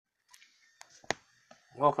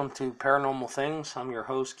Welcome to Paranormal Things. I'm your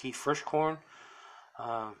host, Keith Frischkorn.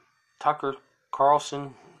 Tucker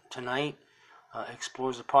Carlson tonight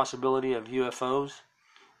explores the possibility of UFOs.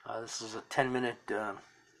 This is a 10-minute,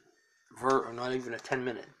 or not even a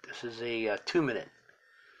 10-minute. This is a 2-minute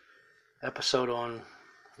episode on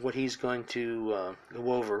what he's going to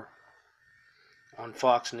go over on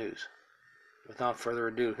Fox News. Without further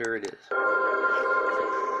ado, here it is.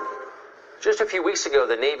 Just a few weeks ago,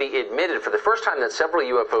 the Navy admitted for the first time that several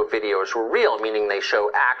UFO videos were real, meaning they show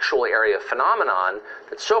actual area phenomenon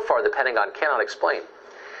that so far the Pentagon cannot explain.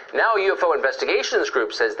 Now a UFO investigations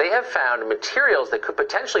group says they have found materials that could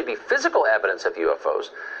potentially be physical evidence of UFOs.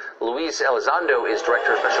 Luis Elizondo is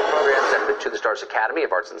Director of Special Programs at the To the Stars Academy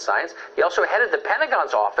of Arts and Science. He also headed the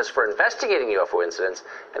Pentagon's Office for Investigating UFO Incidents,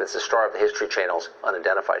 and is the star of the History Channel's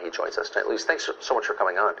Unidentified. He joins us tonight. Luis, thanks so much for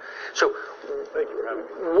coming on. So, thank you for having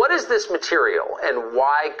me. What is this material, and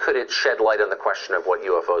why could it shed light on the question of what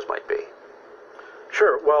UFOs might be?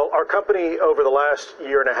 Sure. Well, our company over the last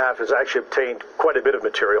year and a half has actually obtained quite a bit of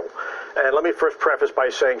material. And let me first preface by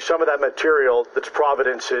saying some of that material, that's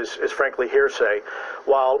providence, is frankly hearsay,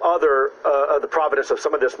 while the providence of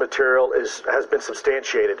some of this material has been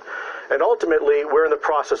substantiated. And ultimately, we're in the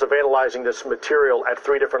process of analyzing this material at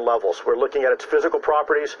 3 different levels. We're looking at its physical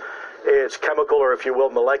properties, its chemical, or if you will,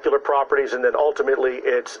 molecular properties, and then ultimately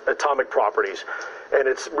its atomic properties. And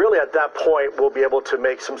it's really at that point we'll be able to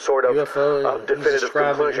make some sort of definitive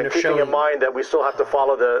conclusion, keeping in mind that we still have to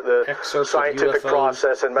follow the scientific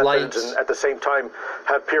process and methods, and at the same time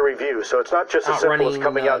have peer review. So it's not just as simple as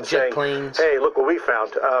coming out and saying, hey, look what we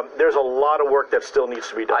found. There's a lot of work that still needs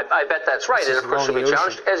to be done. I bet that's right, and of course you'll be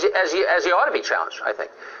challenged, as you ought to be challenged, I think.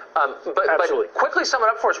 But quickly sum it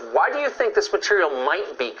up for us. Why do you think this material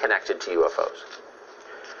might be connected to UFOs?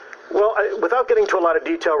 Well, without getting into a lot of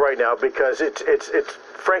detail right now, because it's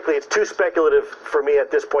frankly, it's too speculative for me at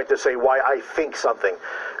this point to say why I think something.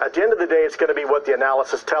 At the end of the day, it's going to be what the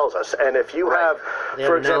analysis tells us. And if you have,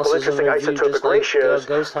 for example, interesting isotopic ratios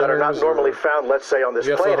that are not normally found, let's say, on this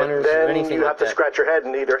planet, then you have to scratch your head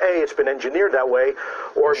and either A, it's been engineered that way,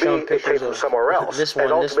 or B, it came from somewhere else.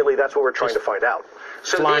 And ultimately, that's what we're trying to find out.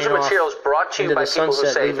 So these are materials brought to you by people who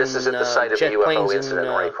say this is at the site of a UFO incident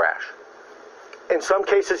or a crash? In some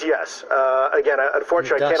cases, yes. Again,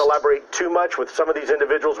 unfortunately, I can't elaborate too much with some of these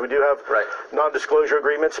individuals. We do have non-disclosure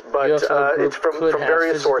agreements, but it's from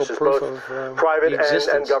various sources, both private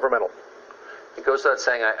and governmental. It goes without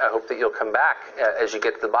saying, I hope that you'll come back as you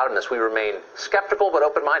get to the bottom of this. We remain skeptical but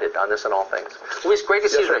open-minded on this and all things. Luis, great to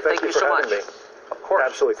see you. Thank you so much. Of course.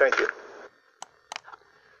 Absolutely. Thank you.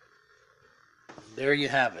 There you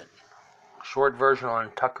have it. Short version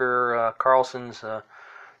on Tucker Carlson's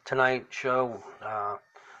Tonight show.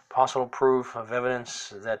 Possible proof of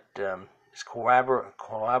evidence that is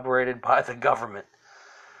corroborated by the government.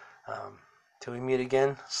 Till we meet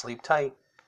again, sleep tight.